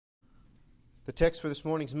The text for this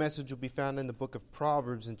morning's message will be found in the book of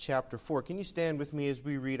Proverbs in chapter 4. Can you stand with me as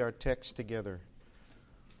we read our text together?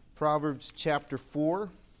 Proverbs chapter 4.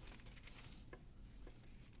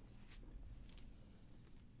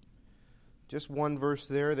 Just one verse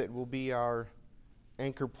there that will be our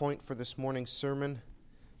anchor point for this morning's sermon.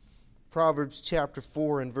 Proverbs chapter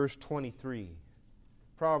 4 and verse 23.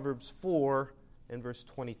 Proverbs 4 and verse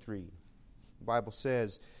 23. The Bible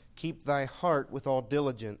says, "Keep thy heart with all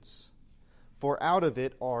diligence, for out of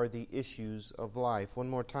it are the issues of life." One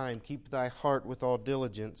more time. Keep thy heart with all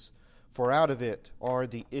diligence, for out of it are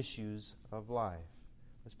the issues of life.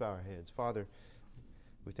 Let's bow our heads. Father,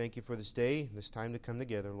 we thank you for this day, this time to come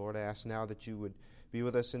together. Lord, I ask now that you would be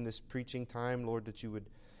with us in this preaching time. Lord, that you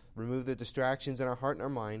would remove the distractions in our heart and our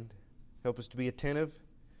mind. Help us to be attentive.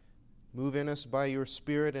 Move in us by your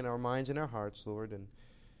Spirit in our minds and our hearts, Lord, and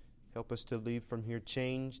help us to leave from here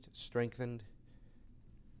changed, strengthened.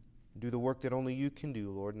 Do the work that only you can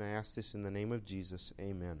do, Lord, and I ask this in the name of Jesus.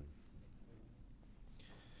 Amen.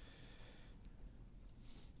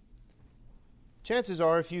 Chances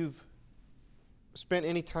are, if you've spent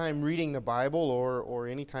any time reading the Bible or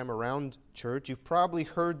any time around church, you've probably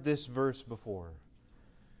heard this verse before.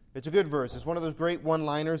 It's a good verse. It's one of those great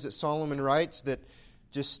one-liners that Solomon writes that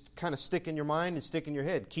just kind of stick in your mind and stick in your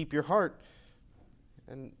head. Keep your heart.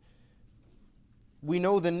 And we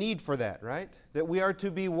know the need for that, right? That we are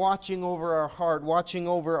to be watching over our heart, watching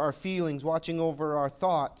over our feelings, watching over our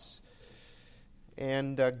thoughts,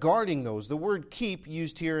 and guarding those. The word keep,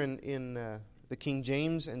 used here in the King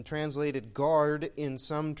James and translated guard in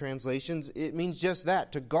some translations, it means just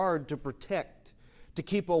that, to guard, to protect, to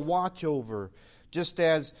keep a watch over. Just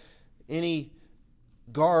as any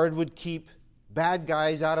guard would keep bad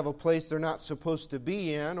guys out of a place they're not supposed to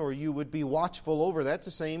be in, or you would be watchful over. That's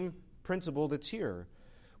the same principle that's here.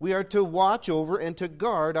 We are to watch over and to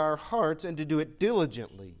guard our hearts and to do it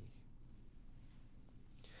diligently.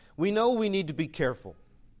 We know we need to be careful.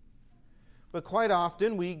 But quite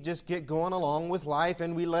often we just get going along with life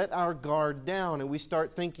and we let our guard down and we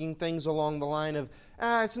start thinking things along the line of,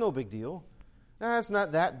 it's no big deal. It's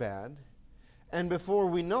not that bad. And before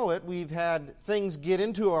we know it, we've had things get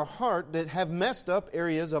into our heart that have messed up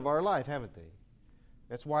areas of our life, haven't they?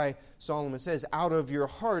 That's why Solomon says, out of your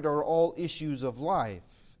heart are all issues of life.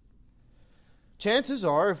 Chances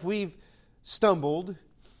are, if we've stumbled,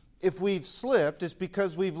 if we've slipped, it's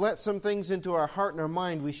because we've let some things into our heart and our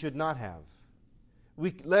mind we should not have.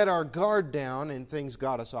 We let our guard down and things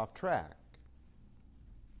got us off track.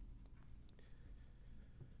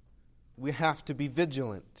 We have to be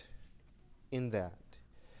vigilant in that.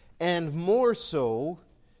 And more so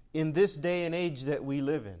in this day and age that we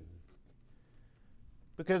live in.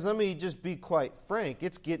 Because let me just be quite frank,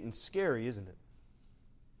 it's getting scary, isn't it?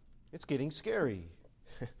 It's getting scary.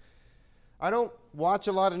 I don't watch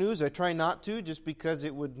a lot of news. I try not to, just because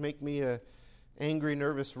it would make me an angry,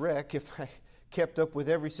 nervous wreck if I kept up with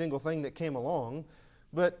every single thing that came along.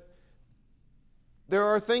 But there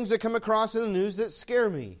are things that come across in the news that scare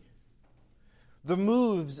me. The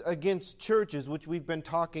moves against churches, which we've been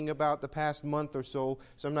talking about the past month or so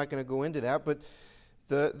I'm not going to go into that, but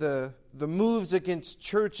the moves against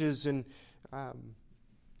churches and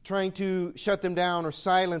trying to shut them down or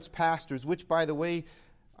silence pastors, which, by the way,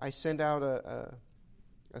 I sent out a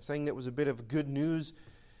thing that was a bit of good news.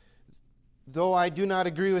 Though I do not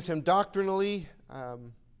agree with him doctrinally,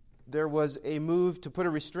 there was a move to put a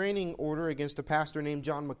restraining order against a pastor named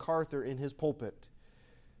John MacArthur in his pulpit.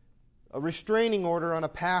 A restraining order on a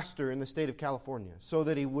pastor in the state of California so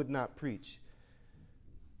that he would not preach.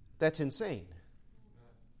 That's insane.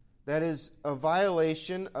 That is a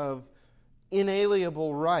violation of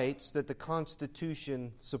inalienable rights that the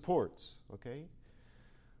Constitution supports. Okay?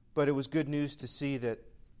 But it was good news to see that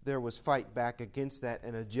there was fight back against that,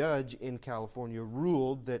 and a judge in California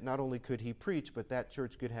ruled that not only could he preach, but that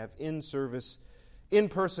church could have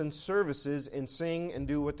in-person services and sing and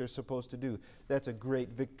do what they're supposed to do. That's a great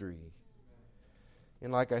victory.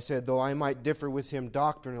 And like I said, though I might differ with him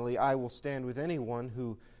doctrinally, I will stand with anyone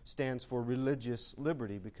who stands for religious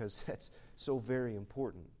liberty, because that's so very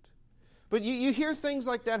important. But you hear things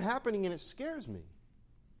like that happening and it scares me.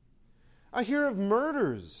 I hear of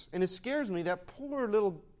murders and it scares me. That poor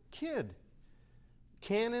little kid,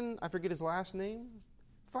 Cannon, I forget his last name,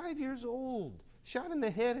 5 years old, shot in the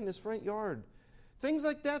head in his front yard. Things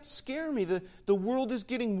like that scare me. The world is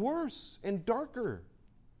getting worse and darker.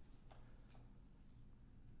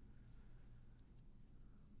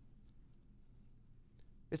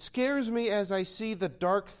 It scares me as I see the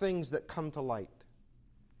dark things that come to light.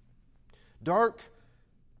 Dark,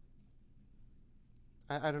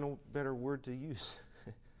 I don't know a better word to use.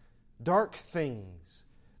 dark things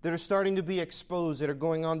that are starting to be exposed, that are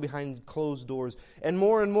going on behind closed doors. And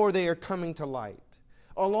more they are coming to light,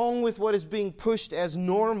 along with what is being pushed as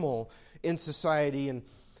normal in society and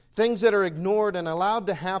things that are ignored and allowed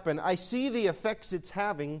to happen. I see the effects it's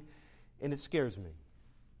having, and it scares me.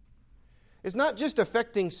 It's not just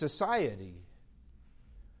affecting society.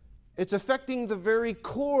 It's affecting the very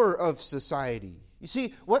core of society. You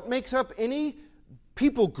see, what makes up any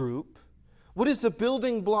people group, what is the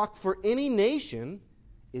building block for any nation,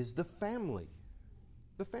 is the family.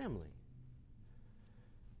 The family.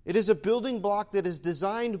 It is a building block that is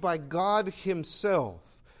designed by God Himself.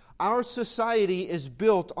 Our society is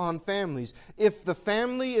built on families. If the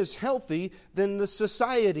family is healthy, then the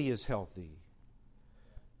society is healthy.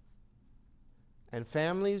 And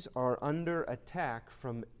families are under attack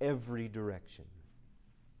from every direction.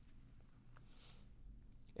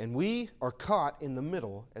 And we are caught in the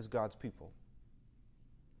middle as God's people.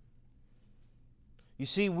 You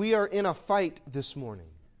see, we are in a fight this morning.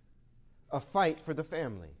 A fight for the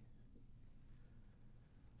family.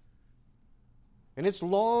 And it's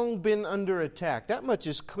long been under attack. That much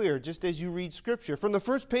is clear just as you read Scripture. From the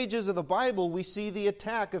first pages of the Bible, we see the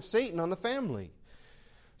attack of Satan on the family.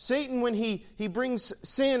 Satan, when he brings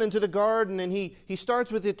sin into the garden and he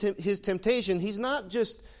starts with his temptation, he's not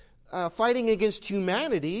just fighting against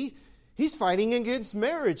humanity, he's fighting against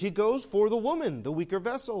marriage. He goes for the woman, the weaker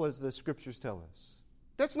vessel, as the Scriptures tell us.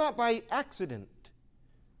 That's not by accident.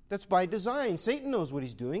 That's by design. Satan knows what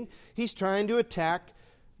he's doing. He's trying to attack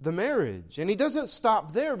the marriage. And he doesn't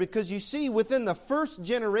stop there, because you see, within the first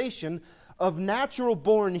generation of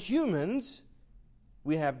natural-born humans,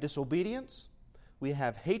 we have disobedience, we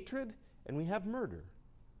have hatred, and we have murder.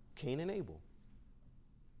 Cain and Abel.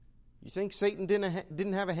 You think Satan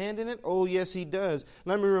didn't have a hand in it? Oh, yes, he does.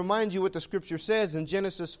 Let me remind you what the Scripture says in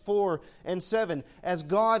Genesis 4 and 7. As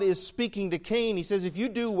God is speaking to Cain, He says, "If you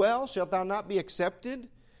do well, shalt thou not be accepted?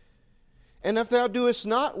 And if thou doest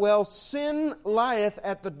not well, sin lieth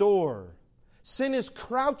at the door." Sin is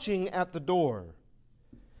crouching at the door.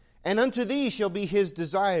 "And unto thee shall be his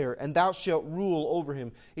desire, and thou shalt rule over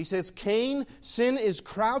him." He says, Cain, sin is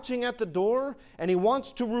crouching at the door, and he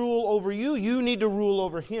wants to rule over you. You need to rule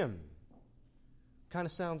over him. Kind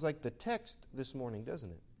of sounds like the text this morning,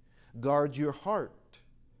 doesn't it? Guard your heart,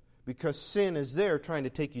 because sin is there trying to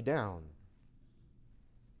take you down.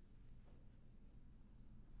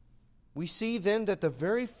 We see then that the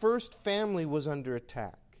very first family was under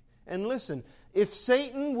attack. And listen, if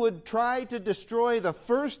Satan would try to destroy the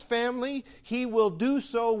first family, he will do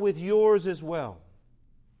so with yours as well.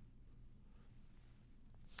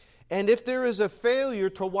 And if there is a failure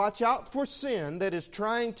to watch out for sin that is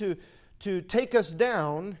trying to take us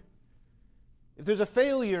down, if there's a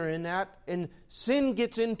failure in that and sin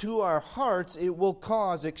gets into our hearts, it will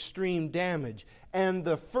cause extreme damage. And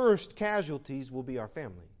the first casualties will be our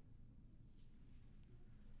family.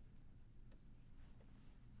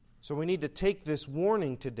 So we need to take this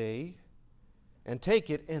warning today and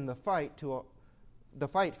take it in the fight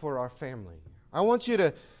for our family. I want you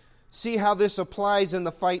to see how this applies in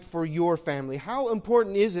the fight for your family. How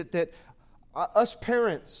important is it that us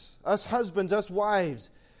parents, us husbands, us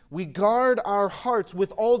wives, we guard our hearts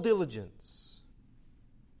with all diligence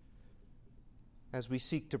as we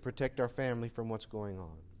seek to protect our family from what's going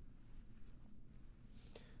on?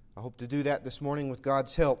 I hope to do that this morning with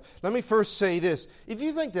God's help. Let me first say this. If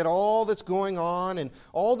you think that all that's going on and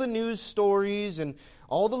all the news stories and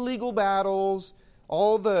all the legal battles,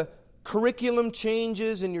 all the curriculum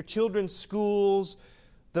changes in your children's schools,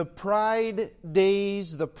 the pride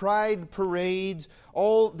days, the pride parades,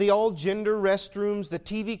 the all-gender restrooms, the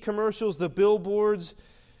TV commercials, the billboards,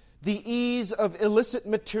 the ease of illicit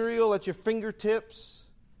material at your fingertips,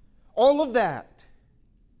 all of that,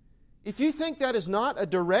 if you think that is not a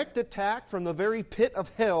direct attack from the very pit of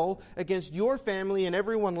hell against your family and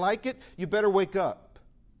everyone like it, you better wake up.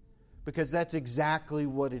 Because that's exactly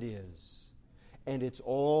what it is. And it's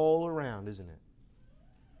all around, isn't it?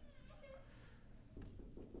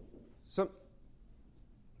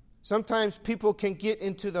 Sometimes people can get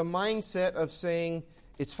into the mindset of saying,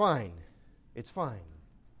 it's fine. It's fine.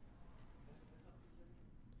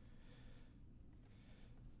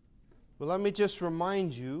 Well, let me just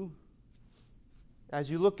remind you, as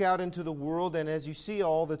you look out into the world and as you see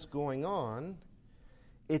all that's going on,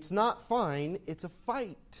 it's not fine, it's a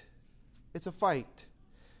fight. It's a fight.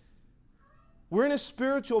 We're in a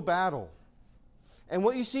spiritual battle. And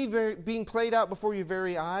what you see being played out before your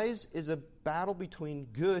very eyes is a battle between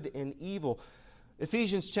good and evil.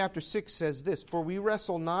 Ephesians chapter 6 says this, "For we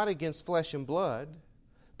wrestle not against flesh and blood,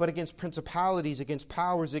 but against principalities, against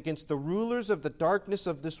powers, against the rulers of the darkness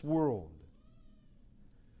of this world.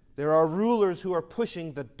 There are rulers who are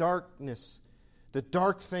pushing the darkness, the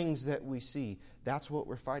dark things that we see. That's what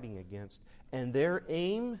we're fighting against. And their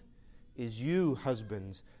aim is you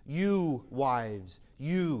husbands, you wives,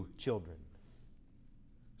 you children.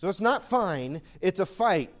 So it's not fine, it's a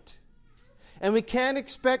fight. And we can't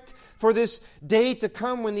expect for this day to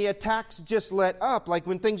come when the attacks just let up, like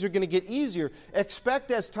when things are going to get easier.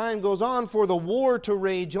 Expect as time goes on for the war to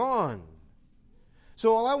rage on.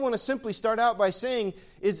 So all I want to simply start out by saying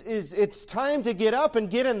is it's time to get up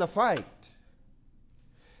and get in the fight.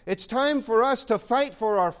 It's time for us to fight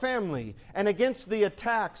for our family and against the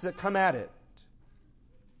attacks that come at it.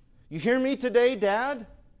 You hear me today, Dad?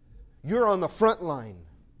 You're on the front line.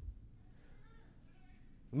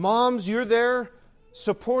 Moms, you're there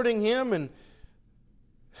supporting him, and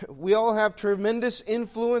we all have tremendous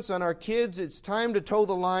influence on our kids. It's time to toe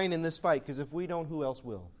the line in this fight, because if we don't, who else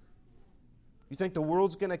will? You think the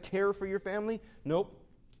world's going to care for your family? Nope.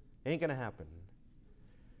 Ain't going to happen.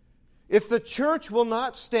 If the church will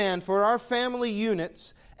not stand for our family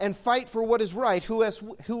units and fight for what is right, who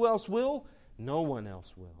else will? No one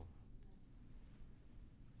else will.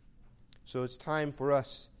 So it's time for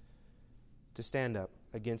us to stand up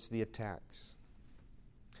against the attacks.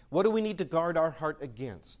 What do we need to guard our heart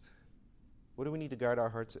against? What do we need to guard our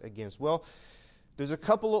hearts against? Well, there's a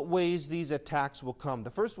couple of ways these attacks will come.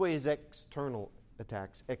 The first way is external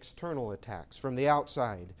attacks from the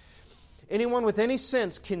outside. Anyone with any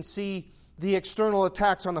sense can see the external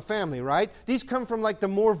attacks on the family, right? These come from like the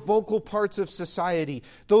more vocal parts of society.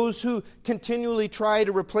 Those who continually try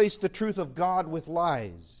to replace the truth of God with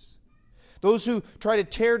lies. Those who try to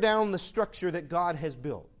tear down the structure that God has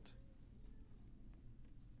built.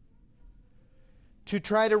 To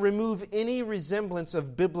try to remove any resemblance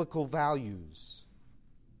of biblical values.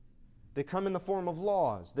 They come in the form of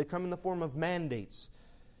laws. They come in the form of mandates.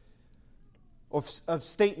 Of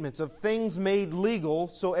statements, of things made legal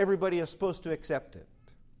so everybody is supposed to accept it.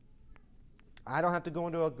 I don't have to go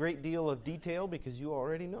into a great deal of detail because you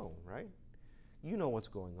already know, right? You know what's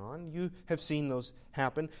going on. You have seen those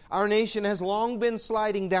happen. Our nation has long been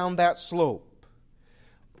sliding down that slope.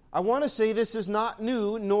 I want to say this is not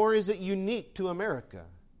new, nor is it unique to America.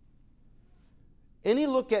 Any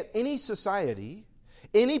look at any society,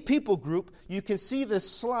 any people group, you can see this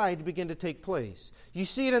slide begin to take place. You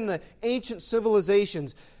see it in the ancient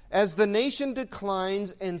civilizations. As the nation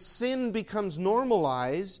declines and sin becomes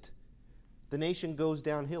normalized, the nation goes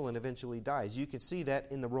downhill and eventually dies. You can see that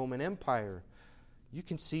in the Roman Empire. You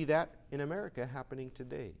can see that in America happening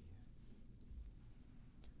today.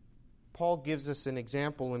 Paul gives us an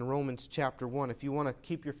example in Romans chapter 1. If you want to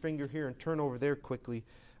keep your finger here and turn over there quickly,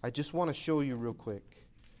 I just want to show you real quick.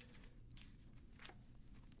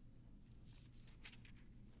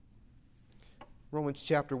 Romans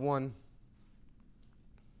chapter 1.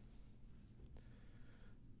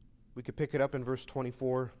 We could pick it up in verse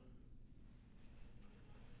 24.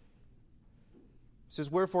 It says,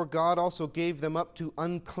 "Wherefore God also gave them up to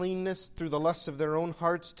uncleanness through the lusts of their own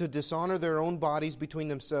hearts, to dishonor their own bodies between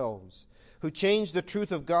themselves, who changed the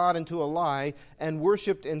truth of God into a lie, and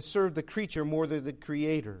worshipped and served the creature more than the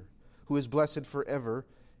Creator, who is blessed forever.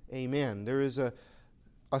 Amen." There is a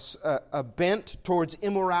bent towards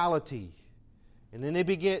immorality. And then they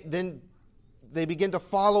begin to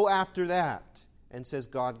follow after that, and says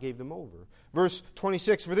God gave them over. Verse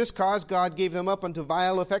 26, "For this cause God gave them up unto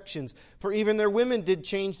vile affections. For even their women did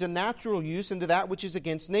change the natural use into that which is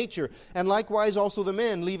against nature. And likewise also the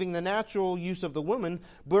men, leaving the natural use of the woman,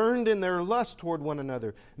 burned in their lust toward one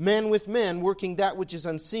another. Men with men, working that which is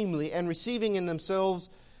unseemly, and receiving in themselves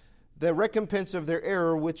the recompense of their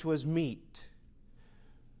error, which was meat."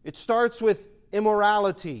 It starts with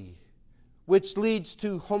immorality, which leads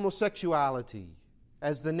to homosexuality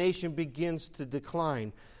as the nation begins to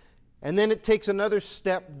decline. And then it takes another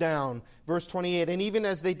step down. Verse 28, "And even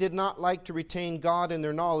as they did not like to retain God in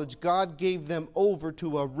their knowledge, God gave them over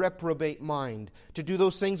to a reprobate mind, to do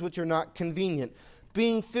those things which are not convenient,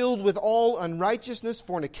 being filled with all unrighteousness,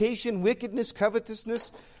 fornication, wickedness,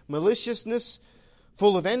 covetousness, maliciousness,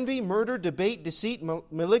 full of envy, murder, debate, deceit,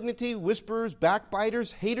 malignity, whisperers,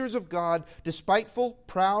 backbiters, haters of God, despiteful,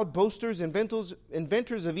 proud, boasters,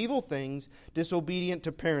 inventors of evil things, disobedient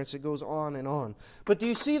to parents." It goes on and on. But do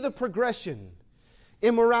you see the progression?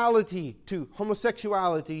 Immorality to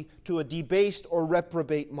homosexuality to a debased or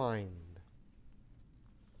reprobate mind.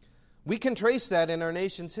 We can trace that in our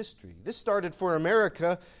nation's history. This started for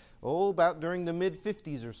America, about during the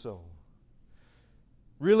mid-50s or so.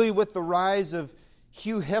 Really with the rise of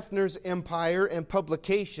Hugh Hefner's empire and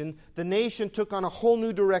publication, the nation took on a whole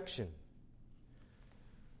new direction.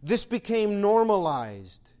 This became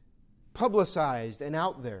normalized, publicized, and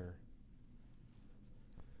out there.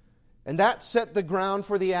 And that set the ground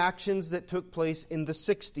for the actions that took place in the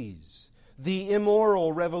 60s. The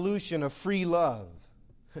immoral revolution of free love.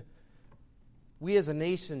 We as a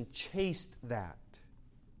nation chased that.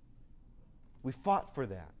 We fought for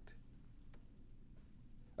that.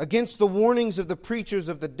 Against the warnings of the preachers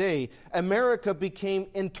of the day, America became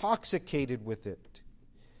intoxicated with it.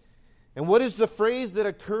 And what is the phrase that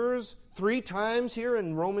occurs 3 times here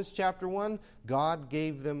in Romans chapter 1? God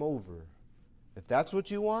gave them over. If that's what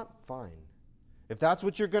you want, fine. If that's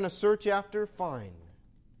what you're going to search after, fine.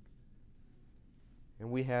 And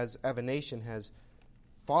we as a nation has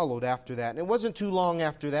followed after that. And it wasn't too long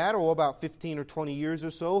after that, or about 15 or 20 years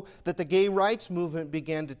or so, that the gay rights movement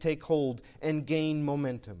began to take hold and gain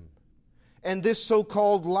momentum. And this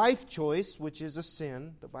so-called life choice, which is a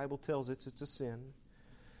sin, the Bible tells us it's a sin,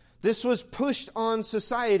 this was pushed on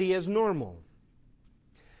society as normal.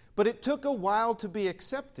 But it took a while to be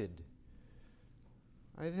accepted.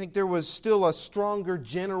 I think there was still a stronger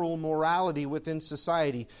general morality within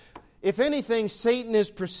society. If anything, Satan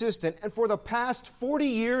is persistent. And for the past 40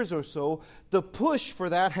 years or so, the push for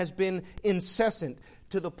that has been incessant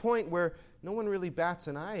to the point where no one really bats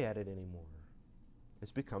an eye at it anymore.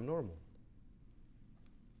 It's become normal.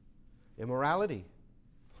 Immorality,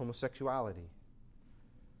 homosexuality.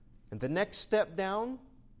 And the next step down,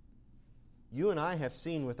 you and I have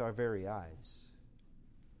seen with our very eyes.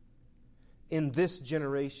 In this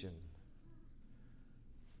generation,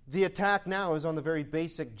 the attack now is on the very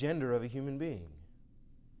basic gender of a human being.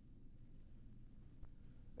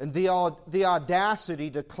 And the audacity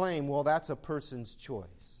to claim, well, that's a person's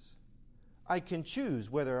choice. I can choose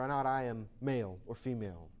whether or not I am male or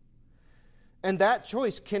female. And that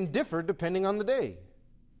choice can differ depending on the day.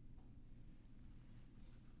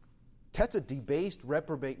 That's a debased,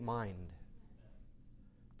 reprobate mind.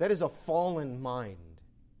 That is a fallen mind.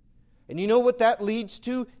 And you know what that leads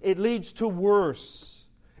to? It leads to worse.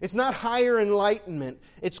 It's not higher enlightenment.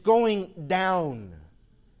 It's going down.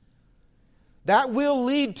 That will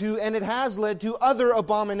lead to, and it has led to, other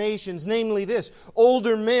abominations, namely this: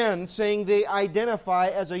 older men saying they identify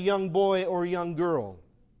as a young boy or a young girl.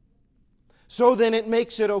 So then it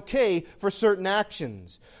makes it okay for certain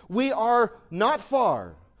actions. We are not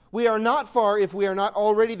far. We are not far, if we are not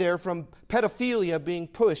already there, from pedophilia being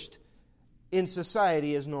pushed in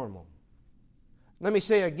society as normal. Let me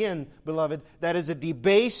say again, beloved, that is a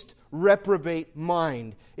debased, reprobate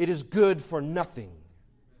mind. It is good for nothing.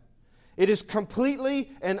 It is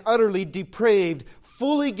completely and utterly depraved,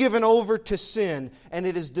 fully given over to sin, and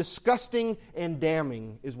it is disgusting and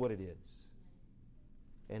damning, is what it is.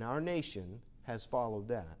 And our nation has followed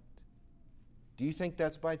that. Do you think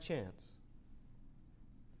that's by chance?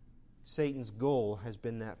 Satan's goal has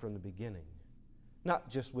been that from the beginning. Not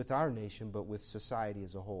just with our nation, but with society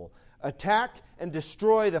as a whole. Attack and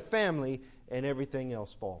destroy the family, and everything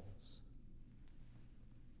else falls.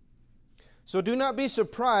 So do not be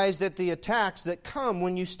surprised at the attacks that come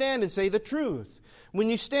when you stand and say the truth. When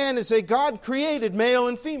you stand and say, God created male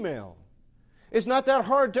and female. It's not that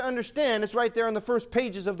hard to understand. It's right there on the first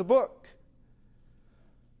pages of the book.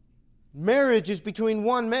 Marriage is between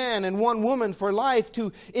one man and one woman for life,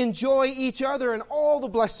 to enjoy each other and all the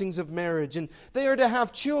blessings of marriage. And they are to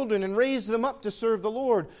have children and raise them up to serve the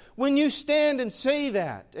Lord. When you stand and say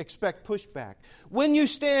that, expect pushback. When you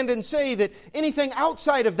stand and say that anything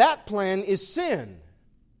outside of that plan is sin,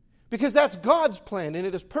 because that's God's plan and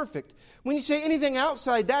it is perfect. When you say anything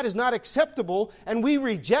outside that is not acceptable and we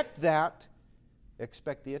reject that,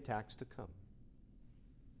 expect the attacks to come.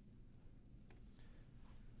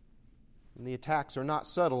 And the attacks are not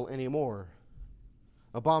subtle anymore.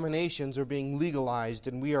 Abominations are being legalized,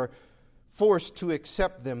 and we are forced to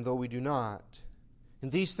accept them, though we do not.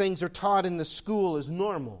 And these things are taught in the school as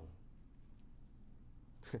normal.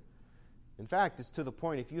 In fact, it's to the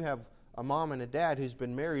point, if you have a mom and a dad who's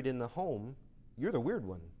been married in the home, you're the weird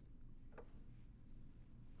one.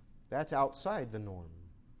 That's outside the norm.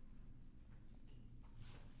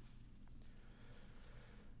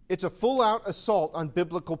 It's a full-out assault on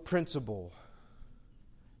biblical principle.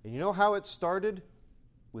 And you know how it started?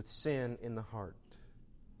 With sin in the heart.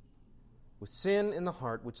 With sin in the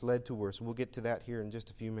heart, which led to worse. We'll get to that here in just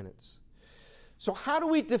a few minutes. So how do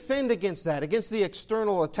we defend against that, against the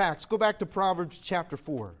external attacks? Go back to Proverbs chapter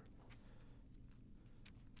 4.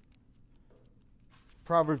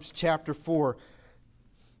 Proverbs chapter 4.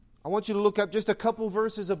 I want you to look up just a couple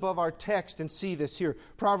verses above our text and see this here.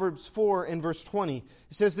 Proverbs 4 and verse 20. It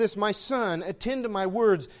says this, "My son, attend to my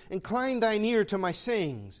words, incline thine ear to my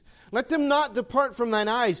sayings. Let them not depart from thine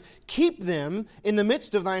eyes. Keep them in the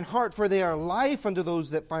midst of thine heart, for they are life unto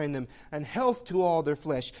those that find them, and health to all their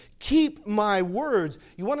flesh. Keep my words."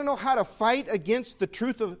 You want to know how to fight against the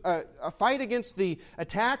truth of fight against the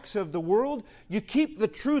attacks of the world? You keep the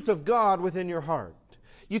truth of God within your heart.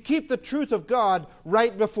 You keep the truth of God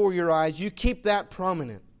right before your eyes. You keep that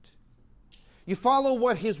prominent. You follow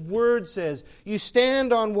what His Word says. You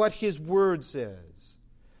stand on what His Word says.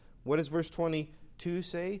 What does verse 22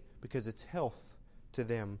 say? Because it's health to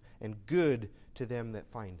them and good to them that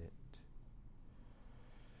find it.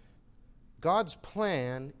 God's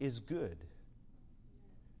plan is good.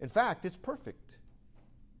 In fact, it's perfect.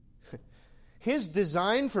 His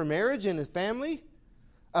design for marriage and His family,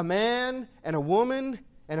 a man and a woman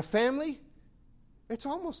and a family, it's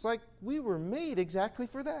almost like we were made exactly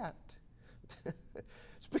for that.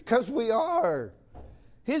 It's because we are.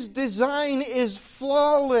 His design is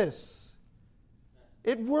flawless.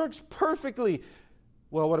 It works perfectly.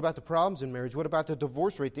 Well, what about the problems in marriage? What about the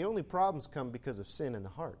divorce rate? The only problems come because of sin in the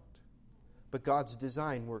heart. But God's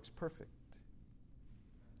design works perfect.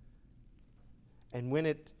 And when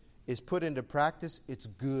it is put into practice, it's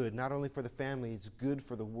good. Not only for the family, it's good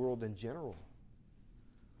for the world in general.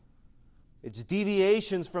 It's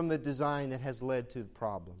deviations from the design that has led to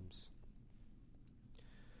problems.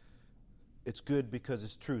 It's good because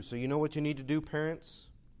it's true. So you know what you need to do, parents?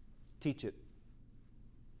 Teach it.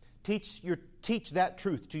 Teach that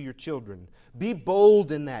truth to your children. Be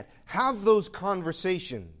bold in that. Have those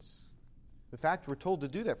conversations. In fact, we're told to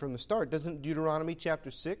do that from the start. Doesn't Deuteronomy chapter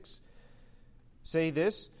 6 say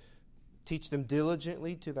this? Teach them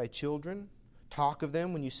diligently to thy children. Talk of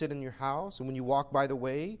them when you sit in your house and when you walk by the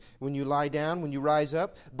way, when you lie down, when you rise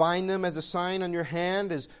up. Bind them as a sign on your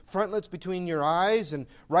hand, as frontlets between your eyes, and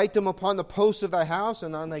write them upon the posts of thy house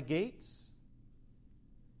and on thy gates.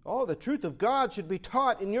 Oh, the truth of God should be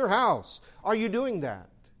taught in your house. Are you doing that?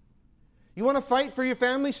 You want to fight for your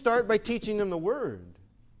family? Start by teaching them the Word.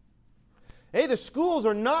 Hey, the schools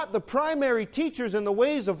are not the primary teachers in the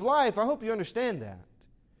ways of life. I hope you understand that.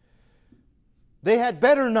 They had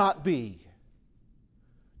better not be.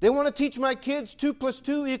 They want to teach my kids 2 +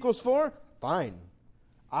 2 = 4? Fine.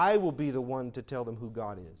 I will be the one to tell them who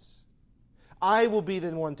God is. I will be the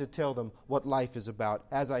one to tell them what life is about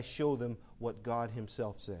as I show them what God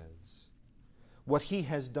Himself says. What He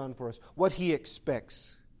has done for us. What He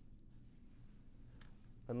expects.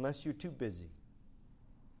 Unless you're too busy.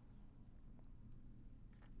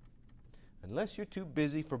 Unless you're too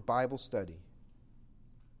busy for Bible study.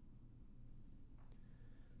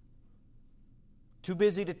 Too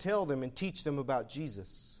busy to tell them and teach them about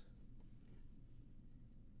Jesus.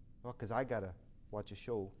 Well, because I got to watch a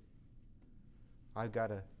show. I've got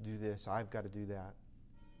to do this. I've got to do that.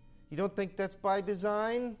 You don't think that's by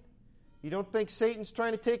design? You don't think Satan's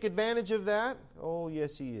trying to take advantage of that? Oh,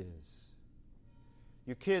 yes, he is.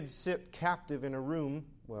 Your kids sit captive in a room,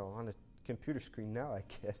 well, on a computer screen now, I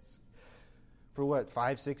guess, for what,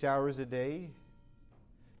 5-6 hours a day?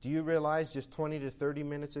 Do you realize just 20 to 30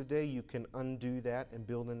 minutes a day you can undo that and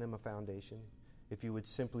build in them a foundation if you would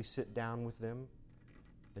simply sit down with them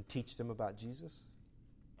and teach them about Jesus?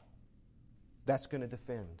 That's going to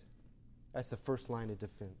defend. That's the first line of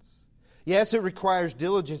defense. Yes, it requires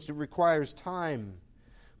diligence. It requires time.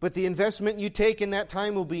 But the investment you take in that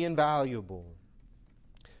time will be invaluable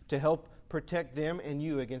to help protect them and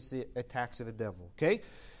you against the attacks of the devil. Okay?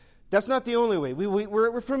 That's not the only way.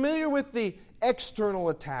 We're familiar with the external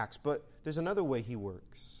attacks, but there's another way he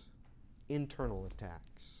works. Internal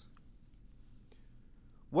attacks.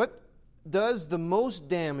 What does the most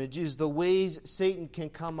damage is the ways Satan can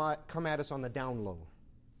come at us on the down low.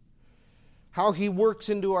 How he works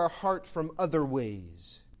into our heart from other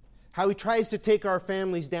ways. How he tries to take our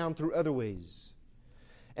families down through other ways.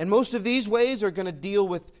 And most of these ways are going to deal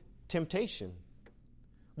with temptation,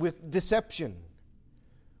 with deception,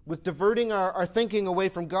 with diverting our thinking away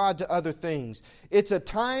from God to other things. It's a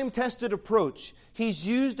time-tested approach. He's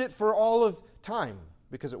used it for all of time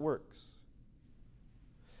because it works.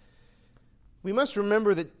 We must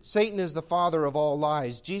remember that Satan is the father of all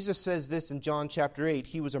lies. Jesus says this in John chapter 8.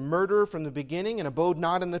 He was a murderer from the beginning and abode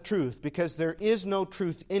not in the truth, because there is no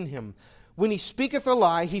truth in him. When he speaketh a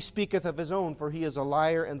lie, he speaketh of his own, for he is a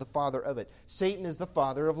liar and the father of it. Satan is the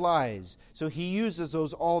father of lies. So he uses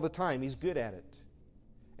those all the time. He's good at it.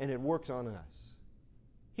 And it works on us.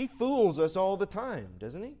 He fools us all the time,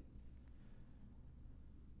 doesn't he?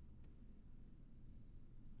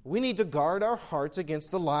 We need to guard our hearts against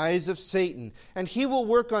the lies of Satan, and he will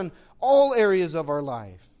work on all areas of our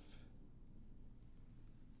life.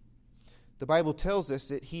 The Bible tells us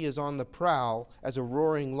that he is on the prowl as a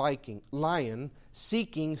roaring lion,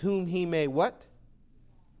 seeking whom he may what?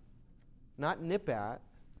 Not nip at,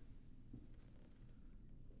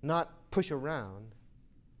 not push around,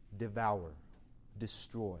 devour,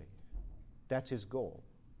 destroy. That's his goal.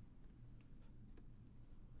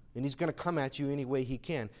 And he's going to come at you any way he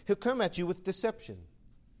can. He'll come at you with deception.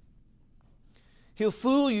 He'll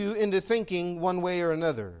fool you into thinking one way or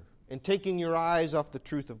another and taking your eyes off the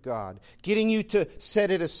truth of God, getting you to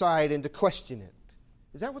set it aside and to question it.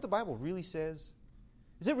 Is that what the Bible really says?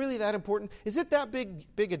 Is it really that important? Is it that big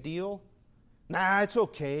a deal? Nah, it's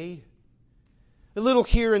okay. A little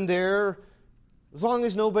here and there, as long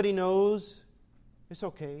as nobody knows, it's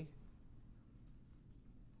okay.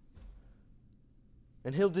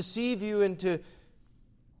 And he'll deceive you into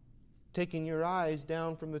taking your eyes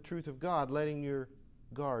down from the truth of God, letting your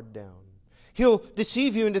guard down. He'll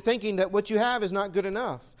deceive you into thinking that what you have is not good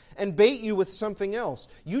enough and bait you with something else.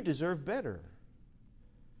 You deserve better.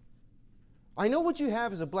 I know what you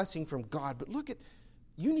have is a blessing from God, but look at,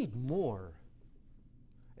 you need more.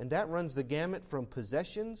 And that runs the gamut from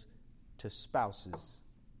possessions to spouses.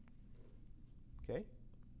 Okay?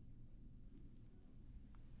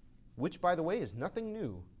 Which, by the way, is nothing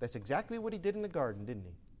new. That's exactly what he did in the garden, didn't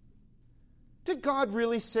he? Did God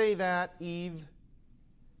really say that, Eve?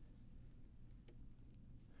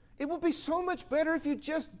 It will be so much better if you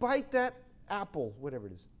just bite that apple, whatever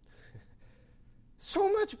it is.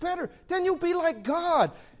 So much better. Then you'll be like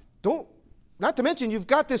God. Not to mention, you've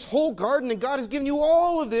got this whole garden and God has given you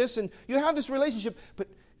all of this and you have this relationship, but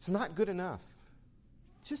it's not good enough.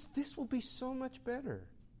 Just this will be so much better.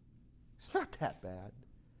 It's not that bad.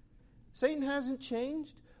 Satan hasn't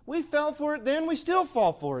changed. We fell for it then, we still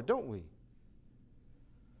fall for it, don't we?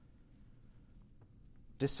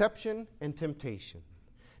 Deception and temptation.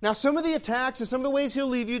 Now, some of the attacks and some of the ways he'll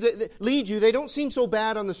lead you, they don't seem so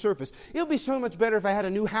bad on the surface. It would be so much better if I had a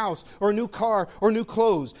new house or a new car or new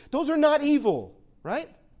clothes. Those are not evil, right?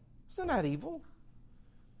 They're not evil.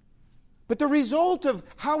 But the result of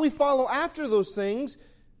how we follow after those things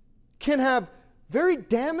can have very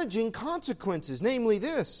damaging consequences, namely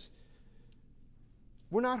this.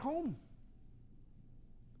 We're not home.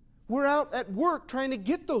 We're out at work trying to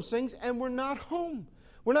get those things, and we're not home.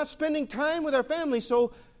 We're not spending time with our family,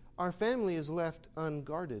 so our family is left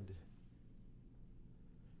unguarded.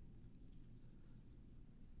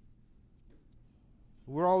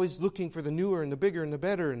 We're always looking for the newer and the bigger and the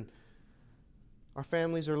better, and our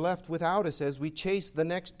families are left without us as we chase the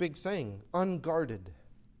next big thing, unguarded.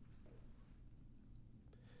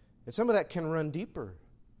 And some of that can run deeper.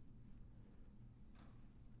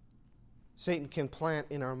 Satan can plant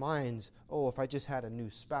in our minds, oh, if I just had a new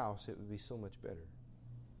spouse, it would be so much better.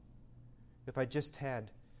 If I just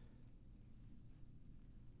had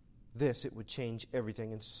this, it would change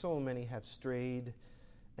everything. And so many have strayed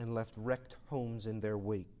and left wrecked homes in their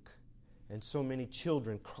wake. And so many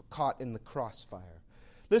children caught in the crossfire.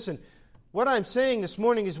 Listen, what I'm saying this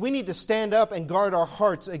morning is we need to stand up and guard our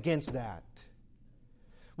hearts against that.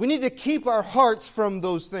 We need to keep our hearts from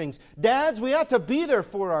those things. Dads, we ought to be there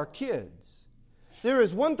for our kids. There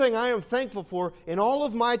is one thing I am thankful for in all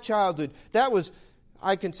of my childhood. That was,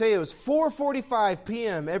 I can say it was 4:45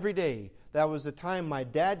 p.m. every day. That was the time my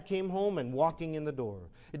dad came home and walking in the door.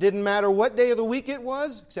 It didn't matter what day of the week it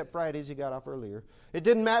was, except Fridays, he got off earlier. It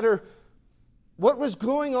didn't matter what was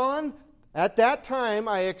going on. At that time,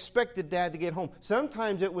 I expected Dad to get home.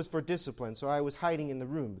 Sometimes it was for discipline, so I was hiding in the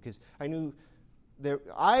room because I knew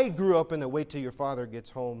I grew up in the wait till your father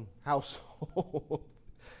gets home household.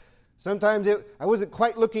 Sometimes I wasn't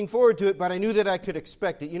quite looking forward to it, but I knew that I could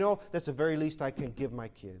expect it. You know, that's the very least I can give my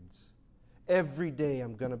kids. Every day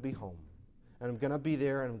I'm going to be home, and I'm going to be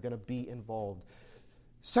there, and I'm going to be involved.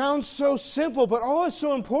 Sounds so simple, but oh, it's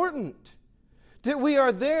so important that we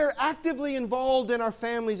are there actively involved in our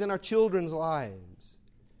families and our children's lives.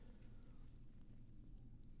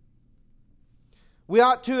 We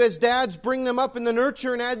ought to, as dads, bring them up in the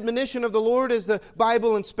nurture and admonition of the Lord as the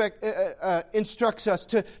Bible instructs us,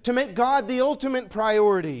 to make God the ultimate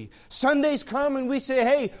priority. Sundays come and we say,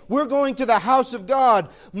 hey, we're going to the house of God.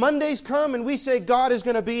 Mondays come and we say, God is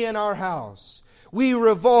going to be in our house. We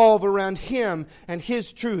revolve around Him and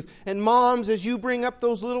His truth. And moms, as you bring up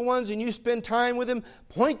those little ones and you spend time with them,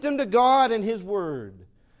 point them to God and His Word.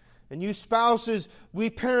 And you spouses, we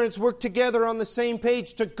parents work together on the same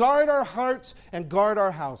page to guard our hearts and guard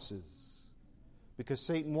our houses. Because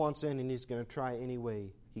Satan wants in and he's going to try any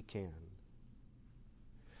way he can.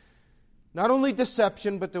 Not only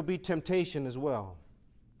deception, but there'll be temptation as well.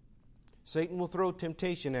 Satan will throw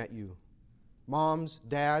temptation at you. Moms,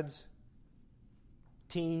 dads,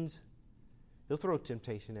 teens, he'll throw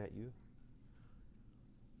temptation at you.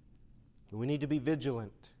 We need to be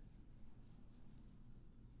vigilant.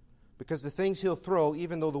 Because the things he'll throw,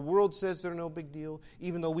 even though the world says they're no big deal,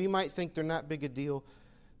 even though we might think they're not big a deal,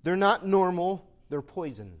 they're not normal, they're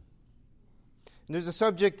poison. And there's a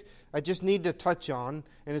subject I just need to touch on,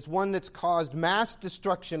 and it's one that's caused mass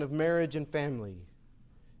destruction of marriage and family.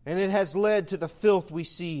 And it has led to the filth we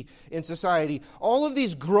see in society. All of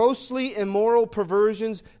these grossly immoral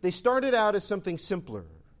perversions, they started out as something simpler.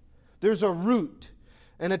 There's a root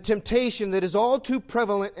and a temptation that is all too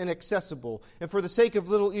prevalent and accessible. And for the sake of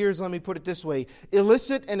little ears, let me put it this way.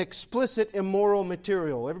 Illicit and explicit immoral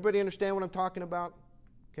material. Everybody understand what I'm talking about?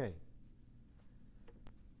 Okay.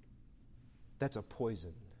 That's a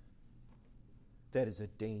poison. That is a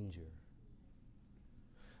danger.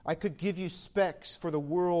 I could give you specs for the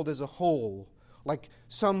world as a whole, like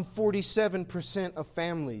some 47% of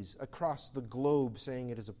families across the globe saying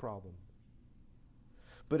it is a problem.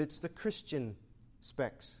 But it's the Christian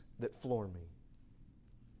specs that floor me.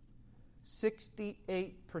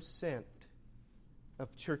 68%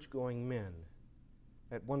 of church-going men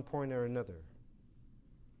at one point or another.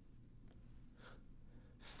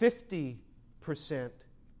 50%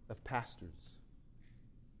 of pastors.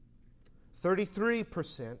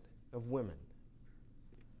 33% of women.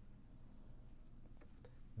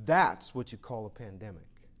 That's what you call a pandemic.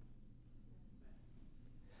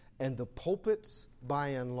 And the pulpits, by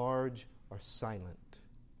and large, are silent.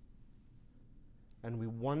 And we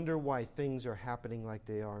wonder why things are happening like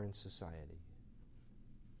they are in society.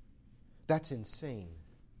 That's insane.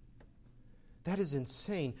 That is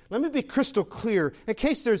insane. Let me be crystal clear, in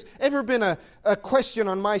case there's ever been a question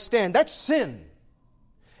on my stand. That's sin.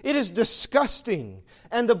 It is disgusting.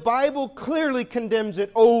 And the Bible clearly condemns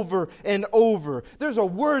it over and over. There's a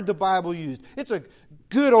word the Bible used. It's a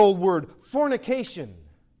good old word, fornication.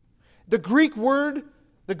 The Greek word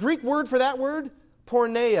for that word,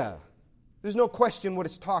 porneia. There's no question what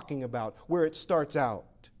it's talking about, where it starts out.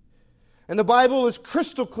 And the Bible is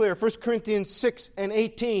crystal clear, 1 Corinthians 6 and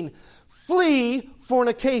 18. Flee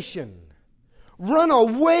fornication. Run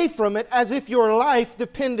away from it as if your life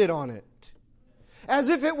depended on it. As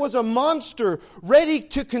if it was a monster ready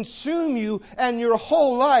to consume you and your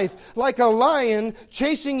whole life, like a lion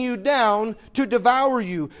chasing you down to devour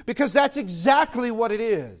you. Because that's exactly what it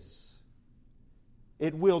is.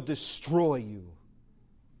 It will destroy you.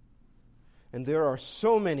 And there are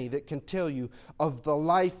so many that can tell you of the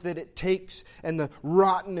life that it takes and the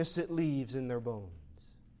rottenness it leaves in their bones.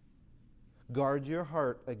 Guard your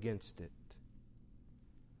heart against it.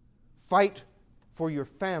 Fight for your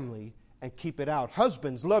family and keep it out.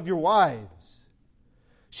 Husbands, love your wives.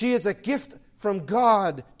 She is a gift from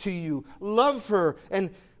God to you. Love her and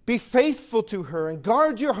be faithful to her and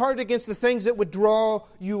guard your heart against the things that would draw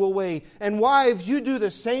you away. And wives, you do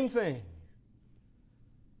the same thing.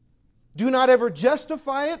 Do not ever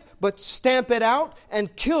justify it, but stamp it out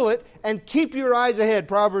and kill it and keep your eyes ahead.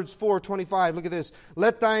 Proverbs 4:25. Look at this.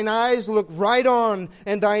 Let thine eyes look right on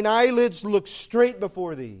and thine eyelids look straight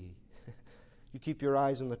before thee. You keep your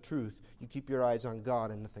eyes on the truth. You keep your eyes on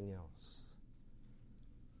God and nothing else.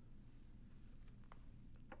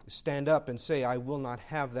 Stand up and say, I will not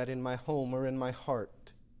have that in my home or in my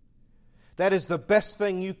heart. That is the best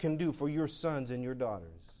thing you can do for your sons and your daughters,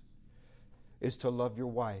 is to love your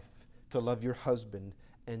wife, to love your husband,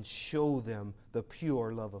 and show them the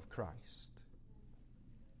pure love of Christ.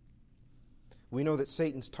 We know that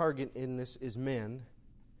Satan's target in this is men.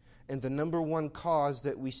 And the number one cause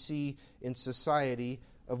that we see in society,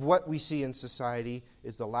 of what we see in society,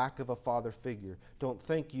 is the lack of a father figure. Don't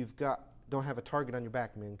think don't have a target on your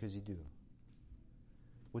back, men, because you do.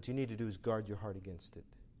 What you need to do is guard your heart against it.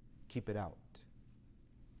 Keep it out.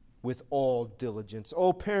 With all diligence.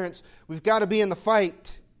 Oh, parents, we've got to be in the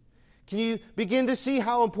fight. Can you begin to see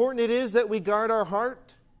how important it is that we guard our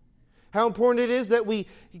heart? How important it is that we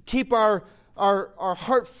keep our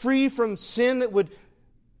heart free from sin that would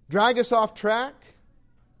drag us off track?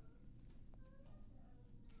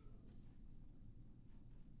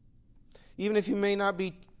 Even if you may not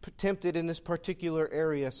be tempted in this particular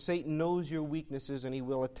area, Satan knows your weaknesses and he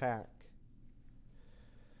will attack.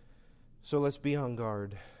 So let's be on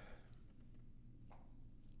guard.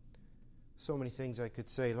 So many things I could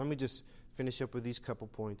say. Let me just finish up with these couple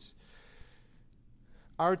points.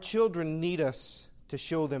 Our children need us to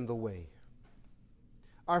show them the way.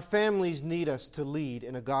 Our families need us to lead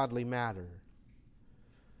in a godly manner,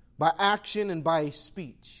 by action and by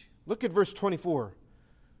speech. Look at verse 24.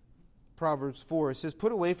 Proverbs 4. It says,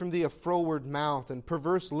 put away from thee a froward mouth, and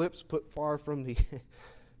perverse lips put far from thee.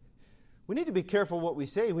 We need to be careful what we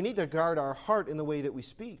say. We need to guard our heart in the way that we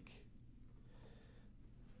speak.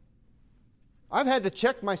 I've had to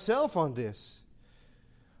check myself on this.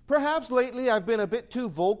 Perhaps lately I've been a bit too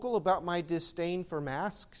vocal about my disdain for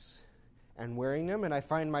masks and wearing them, and I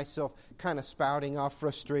find myself kind of spouting off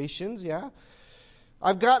frustrations, yeah?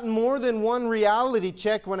 I've gotten more than one reality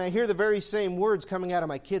check when I hear the very same words coming out of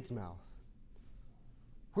my kid's mouth.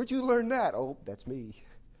 Where'd you learn that? Oh, that's me.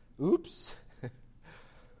 Oops.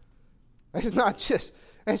 It's not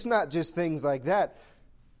just things like that.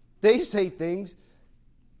 They say things,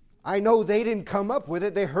 I know they didn't come up with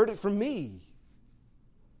it, they heard it from me.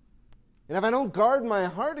 And if I don't guard my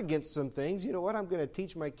heart against some things, you know what? I'm going to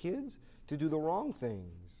teach my kids to do the wrong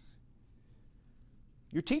things.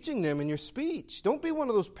 You're teaching them in your speech. Don't be one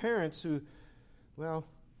of those parents who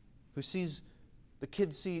sees the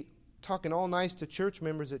kids talking all nice to church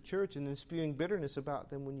members at church and then spewing bitterness about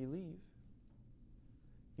them when you leave.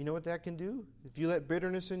 You know what that can do? If you let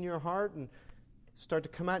bitterness in your heart and start to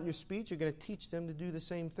come out in your speech, you're going to teach them to do the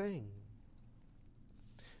same thing.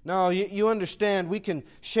 Now, you understand, we can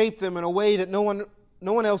shape them in a way that no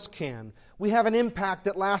one else can. We have an impact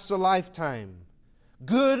that lasts a lifetime.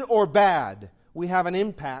 Good or bad, we have an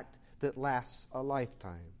impact that lasts a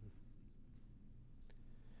lifetime.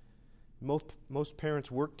 Most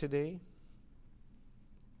parents work today.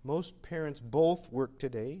 Most parents both work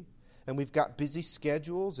today. And we've got busy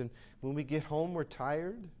schedules, and when we get home, we're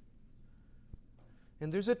tired.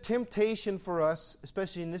 And there's a temptation for us,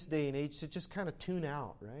 especially in this day and age, to just kind of tune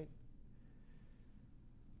out, right?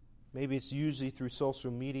 Maybe it's usually through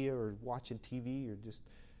social media or watching TV or just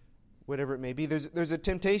whatever it may be. There's a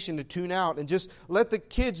temptation to tune out and just let the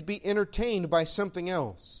kids be entertained by something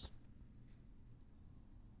else.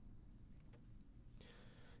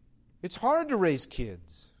 It's hard to raise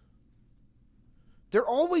kids. They're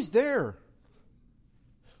always there.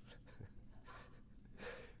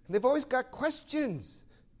 And they've always got questions.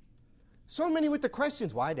 So many with the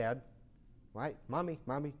questions. Why, Dad? Why? Mommy,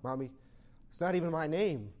 Mommy, Mommy. It's not even my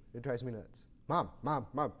name. It drives me nuts. Mom, Mom,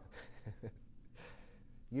 Mom.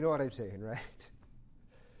 You know what I'm saying, right?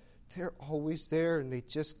 They're always there, and they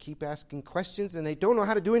just keep asking questions, and they don't know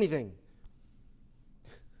how to do anything.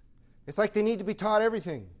 It's like they need to be taught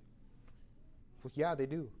everything. Well, yeah, they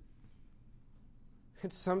do.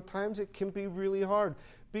 And sometimes it can be really hard.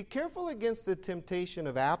 Be careful against the temptation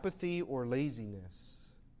of apathy or laziness.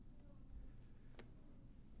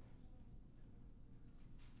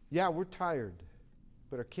 Yeah, we're tired,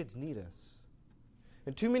 but our kids need us.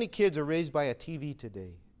 And too many kids are raised by a TV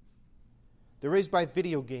today. They're raised by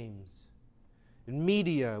video games and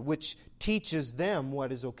media, which teaches them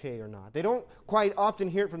what is okay or not. They don't quite often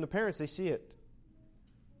hear it from the parents. They see it.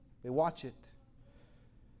 They watch it.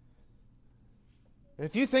 And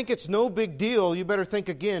if you think it's no big deal, you better think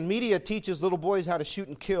again. Media teaches little boys how to shoot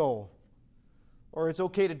and kill. Or it's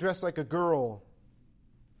okay to dress like a girl.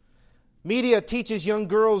 Media teaches young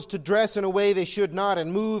girls to dress in a way they should not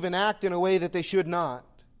and move and act in a way that they should not.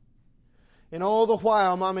 And all the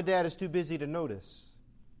while, Mom and Dad is too busy to notice.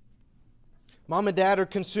 Mom and Dad are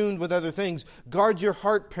consumed with other things. Guard your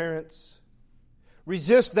heart, parents.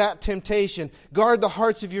 Resist that temptation. Guard the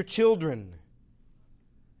hearts of your children.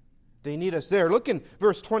 They need us there. Look in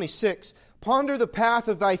verse 26. Ponder the path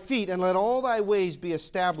of thy feet, and let all thy ways be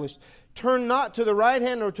established. Turn not to the right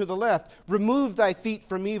hand or to the left. Remove thy feet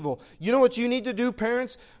from evil. You know what you need to do,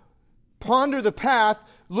 parents? Ponder the path.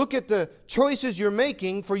 Look at the choices you're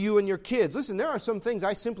making for you and your kids. Listen, there are some things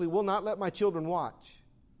I simply will not let my children watch.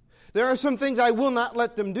 There are some things I will not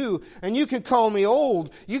let them do. And you can call me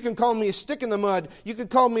old. You can call me a stick in the mud. You can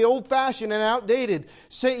call me old-fashioned and outdated.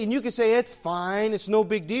 And you can say, it's fine. It's no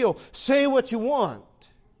big deal. Say what you want.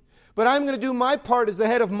 But I'm going to do my part as the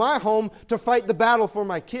head of my home to fight the battle for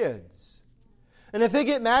my kids. And if they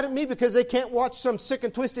get mad at me because they can't watch some sick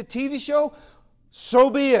and twisted TV show, so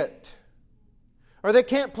be it. Or they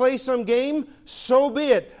can't play some game, so be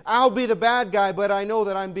it. I'll be the bad guy, but I know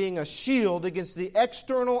that I'm being a shield against the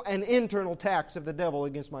external and internal attacks of the devil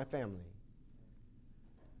against my family.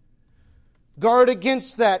 Guard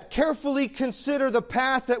against that. Carefully consider the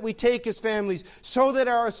path that we take as families so that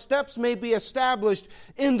our steps may be established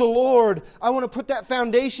in the Lord. I want to put that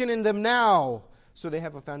foundation in them now so they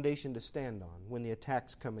have a foundation to stand on when the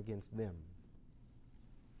attacks come against them.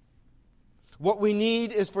 What we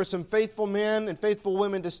need is for some faithful men and faithful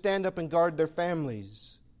women to stand up and guard their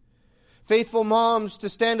families. Faithful moms to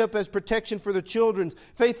stand up as protection for their children.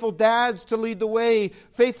 Faithful dads to lead the way.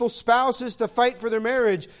 Faithful spouses to fight for their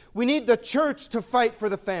marriage. We need the church to fight for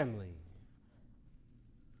the family.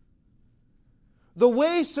 The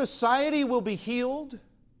way society will be healed,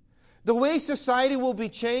 the way society will be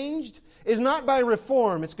changed, is not by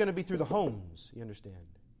reform. It's going to be through the homes, you understand?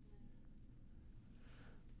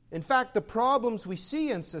 In fact, the problems we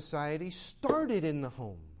see in society started in the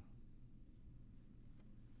home,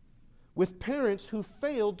 with parents who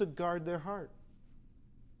failed to guard their heart.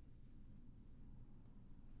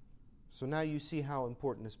 So now you see how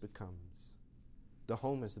important this becomes. The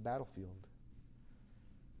home is the battlefield.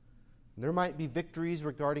 There might be victories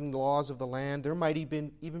regarding the laws of the land. There might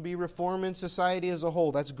even be reform in society as a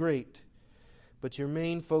whole. That's great. But your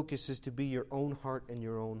main focus is to be your own heart and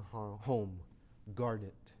your own home. Guard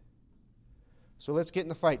it. So let's get in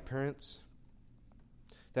the fight, parents.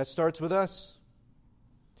 That starts with us.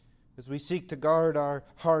 As we seek to guard our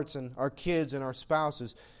hearts and our kids and our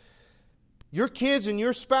spouses. Your kids and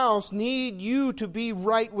your spouse need you to be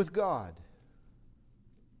right with God.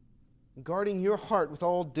 Guarding your heart with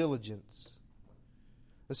all diligence,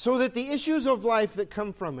 so that the issues of life that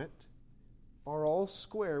come from it are all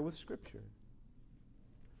square with Scripture.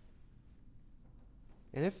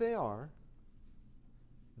 And if they are,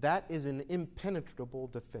 that is an impenetrable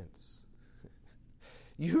defense.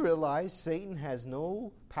 You realize Satan has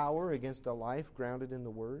no power against a life grounded in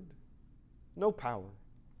the Word? No power.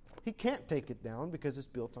 He can't take it down because it's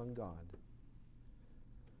built on God.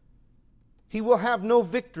 He will have no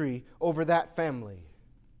victory over that family.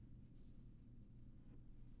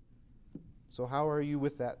 So how are you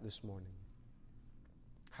with that this morning?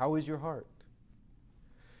 How is your heart?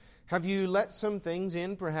 Have you let some things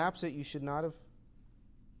in, perhaps, that you should not have?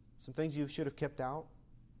 Some things you should have kept out?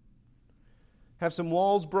 Have some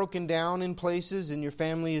walls broken down in places and your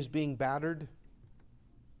family is being battered?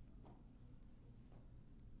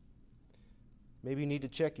 Maybe you need to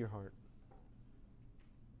check your heart.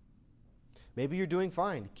 Maybe you're doing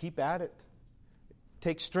fine. Keep at it.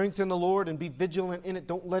 Take strength in the Lord and be vigilant in it.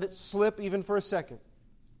 Don't let it slip even for a second.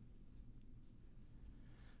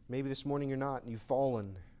 Maybe this morning you're not and you've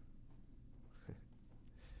fallen.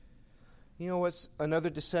 You know what's another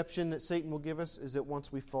deception that Satan will give us is that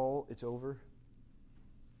once we fall, it's over.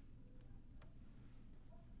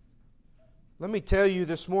 Let me tell you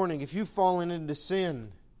this morning, if you've fallen into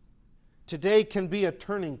sin, today can be a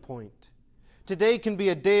turning point. Today can be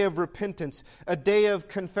a day of repentance, a day of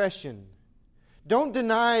confession. Don't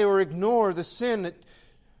deny or ignore the sin that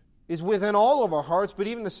is within all of our hearts, but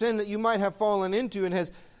even the sin that you might have fallen into and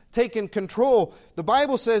has taken control. The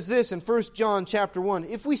Bible says this in 1 John chapter 1,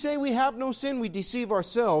 if we say we have no sin, we deceive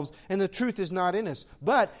ourselves, and the truth is not in us.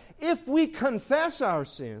 But if we confess our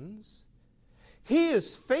sins, He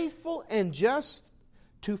is faithful and just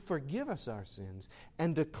to forgive us our sins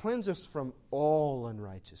and to cleanse us from all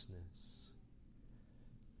unrighteousness.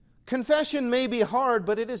 Confession may be hard,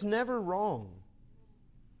 but it is never wrong.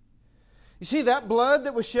 You see, that blood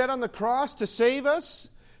that was shed on the cross to save us,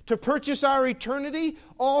 to purchase our eternity,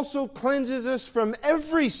 also cleanses us from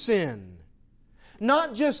every sin.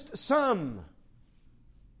 Not just some.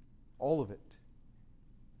 All of it.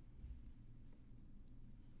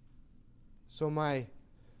 So my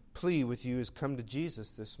plea with you is come to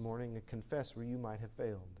Jesus this morning and confess where you might have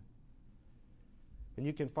failed. And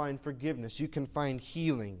you can find forgiveness. You can find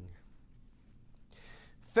healing.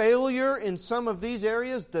 Failure in some of these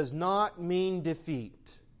areas does not mean defeat.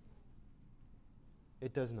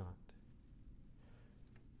 It does not.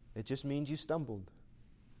 It just means you stumbled.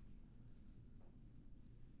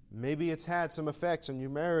 Maybe it's had some effects on your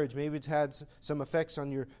marriage. Maybe it's had some effects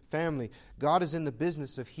on your family. God is in the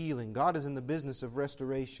business of healing. God is in the business of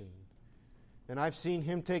restoration. And I've seen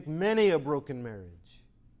Him take many a broken marriage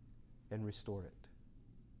and restore it.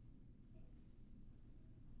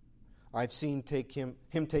 I've seen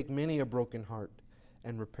him take many a broken heart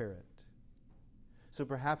and repair it. So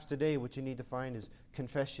perhaps today what you need to find is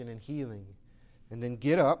confession and healing. And then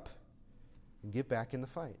get up and get back in the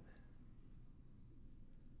fight.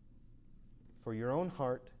 For your own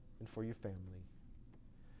heart and for your family.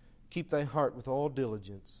 Keep thy heart with all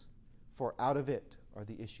diligence, for out of it are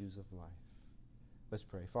the issues of life. Let's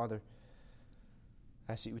pray. Father,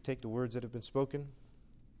 I ask that you would take the words that have been spoken,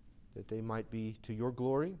 that they might be to your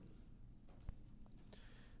glory,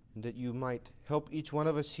 and that you might help each one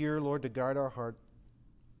of us here, Lord, to guard our heart.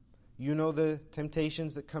 You know the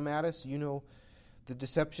temptations that come at us. You know the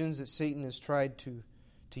deceptions that Satan has tried to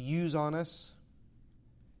use on us.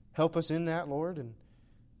 Help us in that, Lord, and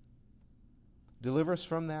deliver us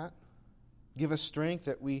from that. Give us strength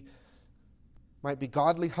that we might be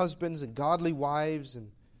godly husbands and godly wives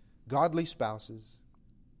and godly spouses.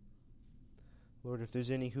 Lord, if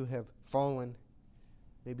there's any who have fallen,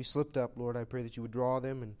 maybe slipped up, Lord, I pray that you would draw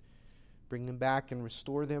them and bring them back and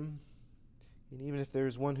restore them And even if there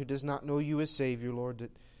is one who does not know you as Savior, Lord,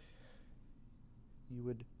 that you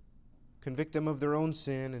would convict them of their own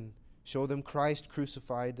sin and show them Christ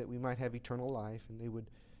crucified, that we might have eternal life, and they would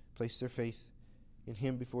place their faith in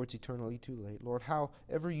Him before it's eternally too late. Lord,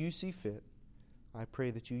 however you see fit, I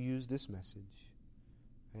pray that you use this message.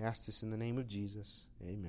 I ask this in the name of Jesus. Amen.